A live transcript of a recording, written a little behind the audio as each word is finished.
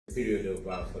period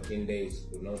of 14 days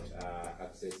could not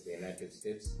access the United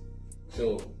States.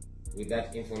 So with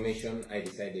that information, I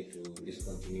decided to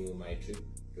discontinue my trip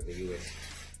to the US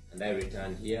and I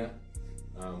returned here.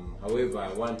 However,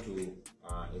 I want to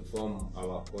inform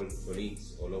our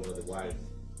colleagues all over the world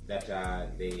that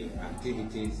the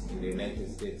activities in the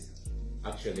United States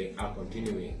actually are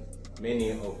continuing.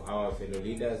 Many of our fellow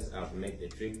leaders have made the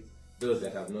trip, those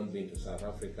that have not been to South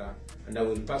Africa, and I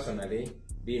will personally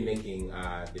be making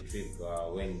the trip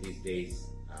when these days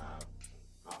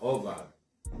are over,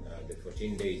 the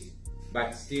 14 days.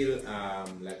 But still,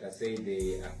 like I say,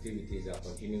 the activities are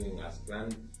continuing as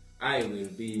planned. I will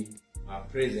be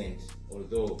present,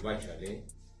 although virtually,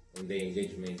 on the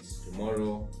engagements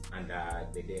tomorrow and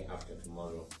the day after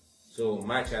tomorrow. So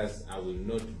much as I will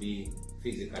not be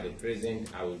physically present,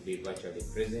 I will be virtually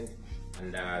present,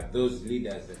 and those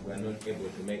leaders that were not able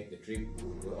to make the trip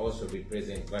will also be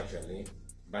present virtually.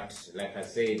 But like I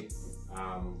said,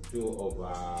 two of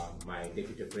my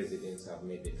deputy presidents have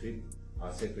made the trip.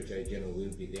 Our Secretary General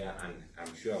will be there, and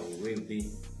I'm sure we will be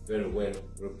very well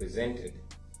represented.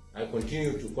 I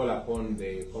continue to call upon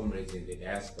the comrades in the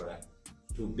diaspora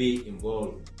to be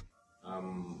involved.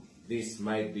 This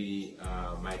might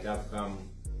have come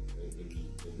in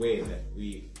a way that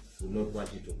we would not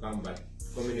want it to come, but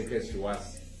communicates to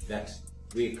us that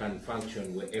we can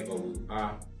function wherever we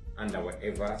are under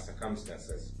whatever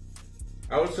circumstances.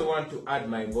 I also want to add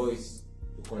my voice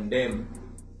to condemn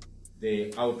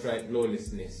the outright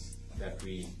lawlessness that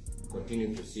we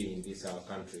continue to see in this our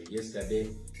country. Yesterday,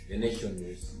 the nation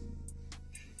was,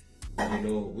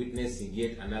 witnessing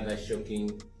yet another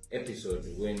shocking episode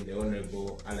when the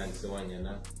Honorable Allan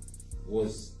Sewanyana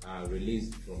was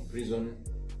released from prison.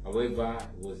 However,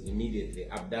 was immediately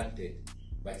abducted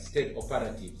by state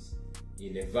operatives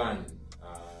in a van,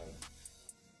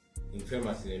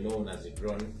 infamously known as a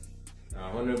drone.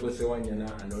 Honorable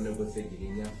Sewanyana and Honorable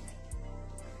Ssegirinya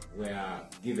were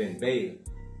given bail,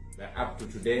 but up to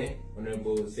today,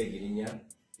 Honorable Ssegirinya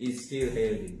is still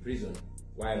held in prison,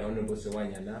 while Honorable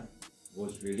Sewanyana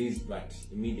was released but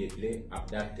immediately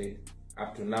abducted.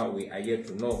 Up to now, we are yet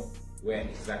to know where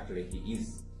exactly he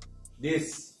is.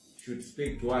 This should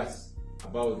speak to us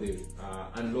about the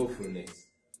unlawfulness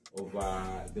of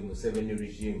the Museveni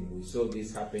regime. We saw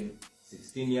this happen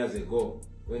 16 years ago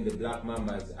when the Black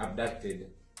Mambas abducted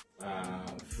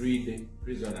freed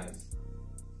prisoners.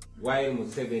 While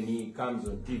Museveni comes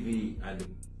on TV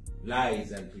and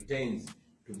lies and pretends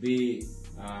to be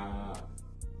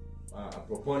a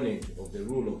proponent of the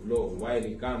rule of law, while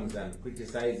he comes and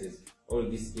criticizes all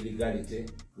this illegality,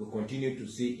 we continue to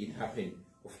see it happen,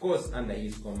 of course under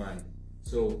his command.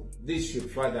 So this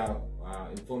should further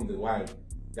inform the world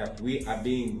that we are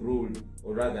being ruled,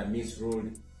 or rather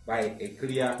misruled, by a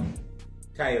clear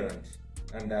tyrant,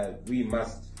 and we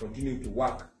must continue to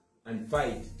work and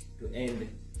fight to end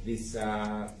this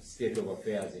state of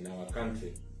affairs in our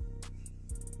country.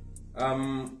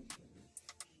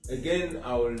 Again,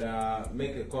 I will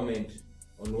make a comment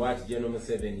on what General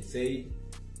Museveni said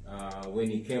when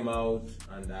he came out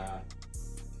and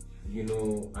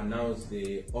announced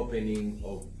the opening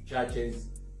of churches,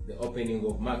 the opening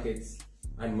of markets,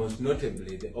 and most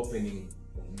notably the opening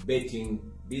of betting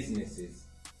businesses,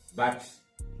 but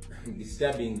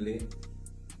disturbingly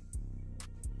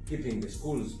keeping the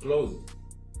schools closed.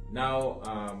 Now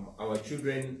our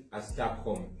children are stuck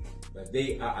home, but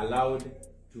they are allowed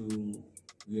to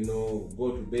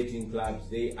go to betting clubs,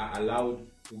 they are allowed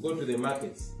to go to the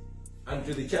markets and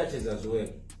to the churches as well,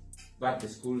 but the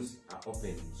schools are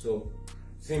open. So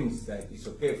seems that it's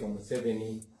okay for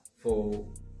Museveni for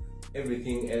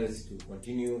everything else to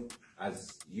continue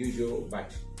as usual,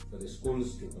 but for the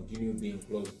schools to continue being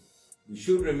closed. We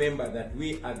should remember that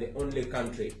we are the only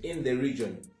country in the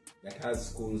region that has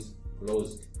schools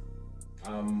closed.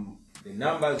 The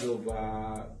numbers of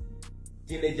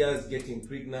teenagers getting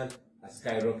pregnant are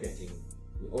skyrocketing.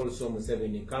 We also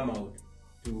Museveni come out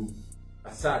to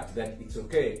assert that it's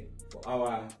okay for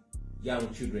our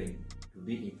young children to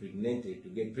be impregnated, to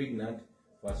get pregnant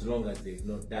for as long as they've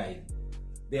not died,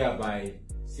 thereby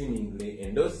seemingly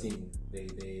endorsing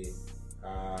the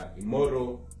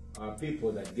immoral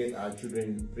people that get our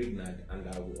children pregnant,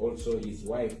 and also his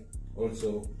wife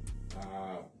also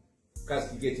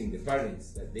castigating the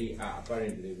parents that they are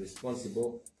apparently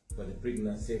responsible for the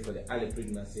pregnancy, for the early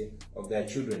pregnancy of their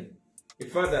children.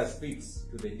 It further speaks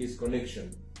to the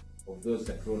disconnection of those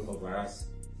that rule over us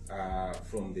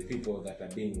from the people that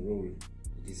are being ruled.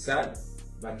 It is sad,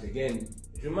 but again,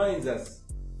 it reminds us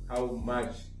how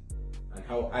much and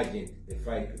how urgent the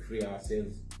fight to free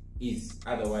ourselves is.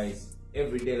 Otherwise,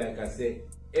 every day, like I said,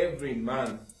 every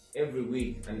month, every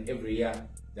week, and every year,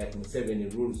 that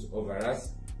Museveni rules over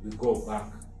us, we go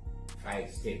back 5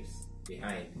 steps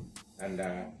behind, and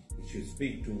it should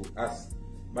speak to us.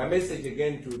 My message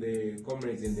again to the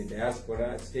comrades in the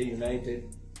diaspora: stay united,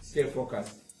 stay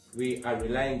focused. We are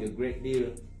relying a great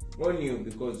deal on you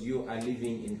because you are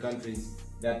living in countries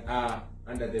that are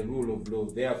under the rule of law.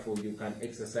 Therefore, you can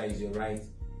exercise your right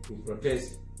to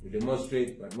protest, to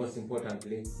demonstrate, but most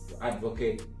importantly, to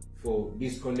advocate for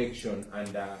disconnection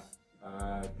and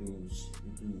to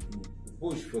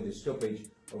push for the stoppage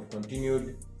of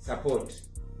continued support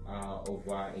of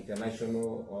the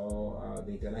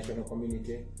international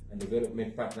community and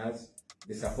development partners,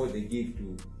 the support they give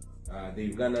to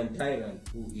the Ugandan tyrant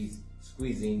who is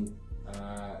squeezing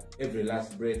every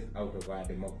last breath out of our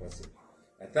democracy.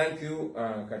 I thank you.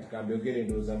 Katika Ayogede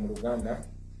ndoza mu Luganda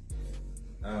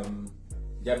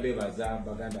jabe baza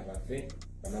baganda bafe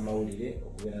banamawulire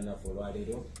okubeera naffe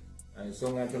olwaleero.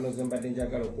 Ensonga ntono ze mbadde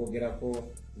njagala okwogerako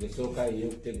ng'esooka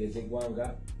ey'okutegeeza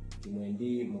eggwanga nti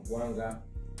mwendi mu ggwanga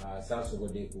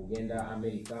saasobodde kugenda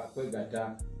Amerika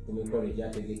kwegatta ku mikolo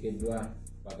egyategekeddwa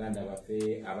baganda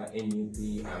baffe aba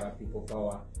NUP, aba People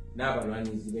Power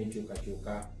n'abalwanirizi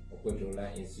b'enkyukakyuka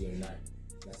okwetoloola ensi yonna.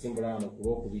 Nasimbula wano ku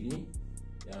Lwokubiri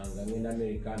nga ngenda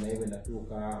Amerika, naye bwe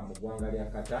natuuka mu ggwanga lya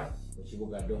Qatar mu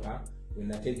kibuga Doha, bwe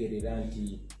nategeerera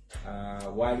nti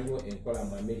waliwo enkola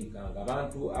mu Amerika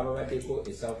ng'abantu ababaddeko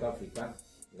e South Africa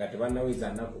nga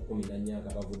tebannaweza nnaku 14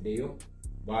 nga bavuddeyo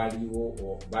baali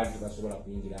tebasobola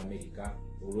kuyingira Amerika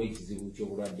olw'ekizibu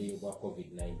ky'obulwadde bwa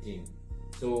COVID-19.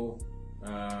 So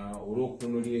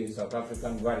olw'okutunulira South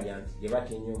African variant gye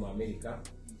batya ennyo mu Amerika,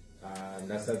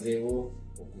 nasazeewo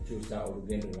okukyusa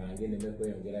olugendo lwange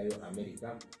nemekweyongerayo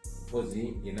Amerika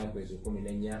mpozi ennaku ezo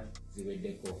 14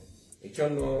 ziweddeko. Ekyo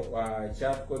nno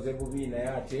kyatukoze bubi, naye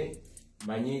ate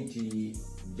manyi nti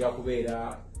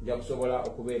nja kusobola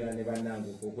okubeera ne bannange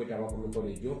okwetaba ku mikolo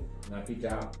egyo nga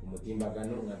mpita ku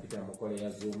mutimbagano, nga mpita mu mikolo ya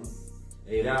Zoom,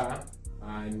 era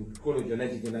emikolo gyonna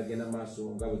gigendagenda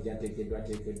maaso nga bwe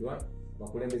gyateekeddwa.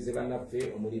 Bakulembeze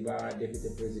bannaffe omuli ba Deputy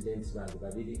Presidents bantu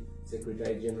babiri,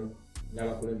 Secretary General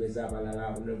n'abakulembeze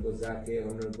abalala, Honorable Zake,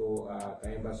 Honorable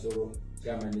Kayemba Soro,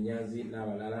 Chairman Nyanzi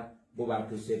n'abalala bo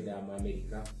batuuse dda mu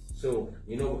Amerika. So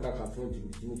nina obukakafu nti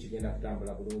buli kimu kigenda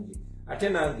kutambula bulungi. Ate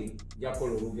nange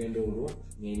njakola olugendo olwo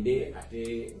ngende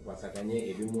ate nkwasaganye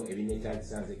ebimu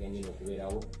ebineetaagisa nze kennyini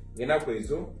okubeerawo ng'ennaku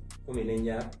ezo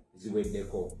 14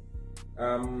 ziweddeko.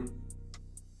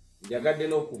 Njagadde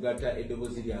n'okugatta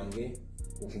eddoboozi lyange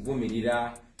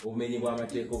okuvumirira obumenyi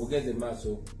bw'amateeka obugenze mu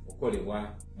maaso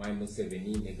okukolebwa Mwami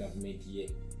Museveni ne gavumenti ye.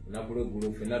 Olunaku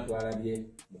lw'eggulo ffenna twalabye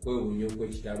mu kwewuunya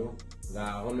okw'ekitalo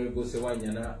nga Honorable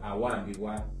Sewanyana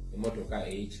awambibwa emmotoka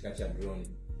ey'ekika kya drone.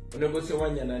 Honorable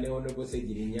Sewanyana ne Honorable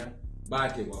Ssegirinya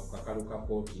baatebwa ku kakalu ka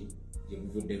kooti gye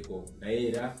buvuddeko, naye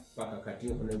era paka kati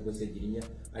Honorable Ssegirinya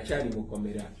akyali mu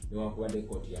kkomera newankubadde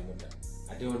kooti yamuta.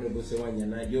 Ate Honorable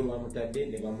Sewanyana yo lwamutadde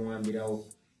ne bamuwambirawo.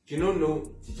 Kino nno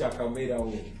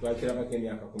kikyakabeerawo, twakirabako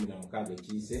emyaka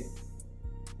 16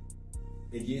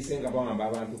 egiyise nga bawamba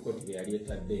abantu kooti be yali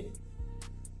etadde.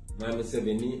 Mwami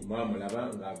Museveni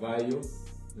mwamulaba ng'avaayo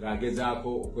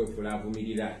ng'agezaako okwefuula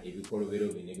avumirira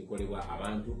ebikolobero bye ne bikolebwa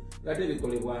abantu nga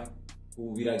tebikolebwa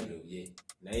ku biragiro bye,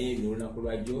 naye n'olunaku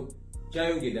lwajjo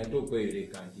kyayongedde ate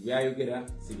okweyoleka nti byayogera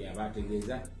si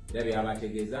byabategeeza era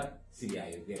byabategeeza si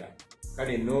byayogera.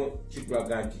 Kale nno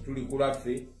kitulaga nti tuli ku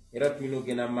lwaffe era tulina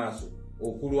okugenda mu maaso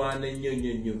okulwana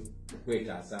ennyo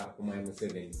okwetaasa ku Mwami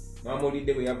Museveni.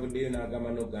 Mwamulidde bwe yavuddeyo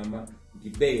n'agamba n'ogamba nti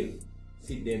bail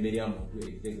si ddembe lya muntu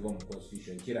eriteekebwa mu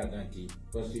constitution, kiraga nti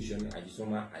constitution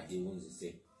agisoma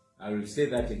agiwunzise. I will say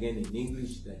that again in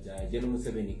English, that General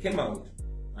Museveni came out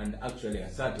and actually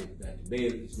asserted that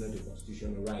bail is not a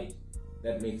constitutional right.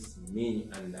 That makes me,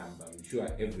 and I'm sure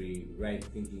every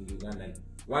right-thinking Ugandan,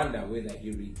 wonder whether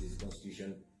he reads his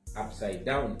constitution upside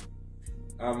down.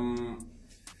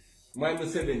 Mwami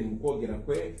Museveni mu kwogera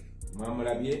kwe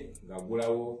mwamulabye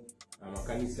ng'agulawo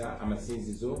amakanisa,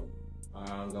 amasinzizo,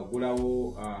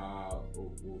 ng'agulawo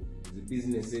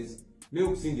businesses,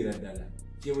 n'okusingira ddala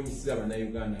kyewunyisiza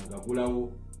bannayuganda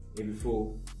ng'agulawo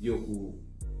ebifo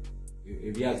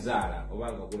ebyazaala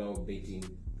oba ng'agulawo betting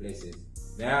places.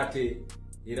 Naye ate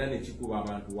era ne kikuba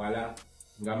abantu wala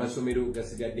ng'amasomero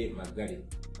gasigadde maggale.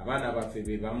 Abaana baffe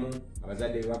be bamu,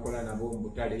 abazadde be bakola nabo mu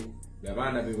butale,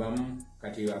 abaana be bamu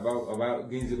kati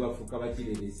abagenzi bafuuka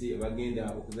bakireresi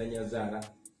bagenda okuzanya zaala,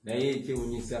 naye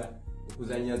ekyewunyisa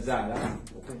okuzanya zaala,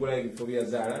 okugula ebifo bya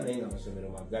zaala naye ng'amasomero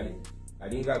maggale.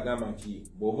 Alinga agamba nti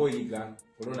bw'oba oyiga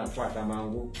olona kwata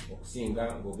mangu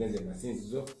okusinga ng'ogenze mu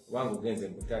masinzizo oba ng'ogenze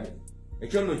mu butale.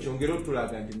 Ekyo nno kyongera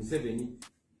otulaga nti Museveni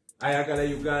ayagala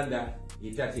Uganda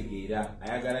etategeera,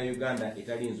 ayagala Uganda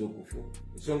etalinza okufu.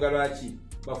 Ensonga lwaki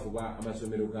bafuba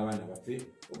amasomero g'abaana baffe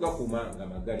ogakuuma nga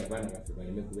magali abaana baffe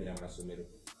baleme kubeera amasomero.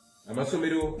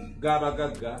 Amasomero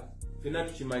g'abagagga ffenna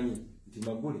tukimanyi nti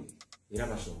magule era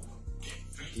basoma.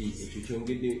 Ekyo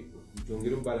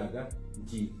kyongera obbalaga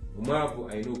nti omwavu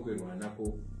alina okwerwanako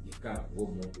yekka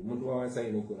ng'omuntu. Omuntu wa wansi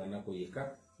alina okwerwanako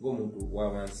yekka ng'omuntu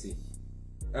wa wansi.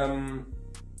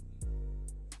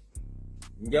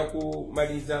 Nja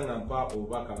kumaliriza nga mpa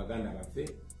obubaka baganda baffe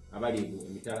abali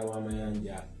emitala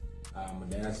w'amayanja mu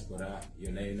diaspora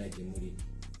yonna yonna gye muli.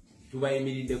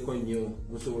 Tubayimiriddeko nnyo,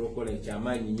 musobola okukola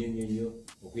ekyamaanyi nnyo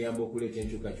okuyamba okuleeta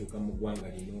enkyukakyuka mu ggwanga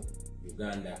lino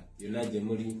Uganda yonna gye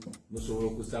muli. Musobola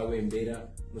okusaawo embeera,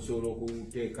 musobola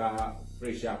okuteeka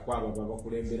pressure kwabo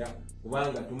abakulembera,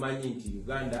 kubanga tumanyi nti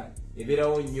Uganda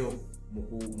ebeerawo nnyo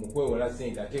mu kwewola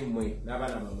ssente ate mmwe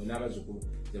n'abaana bammwe n'abazzukulu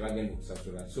ze bagenda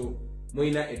okusasula. So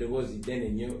mulina eddoboozi ddene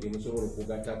nnyo lye musobola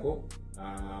okugattako.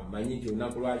 Manyi nti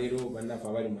olunaku lwaleero bannaffe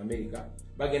abali mu America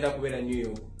bagenda kubeera New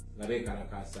York nga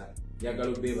beekalakaasa. Njagala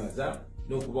obeebaza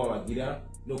n'okubawagira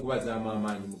n'okubazaamu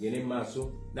amaanyi mugende mu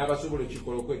maaso, n'abasobola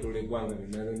okikola okwetoola eggwanga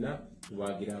lyonna lyonna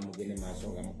tubawagira mugende mu maaso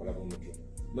nga mukola bwe mutyo.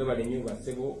 Mwebale nnyo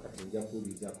bassebo, kati nja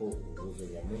kuwulirizako ebibuuzo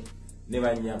byammwe ne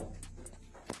bannyabo.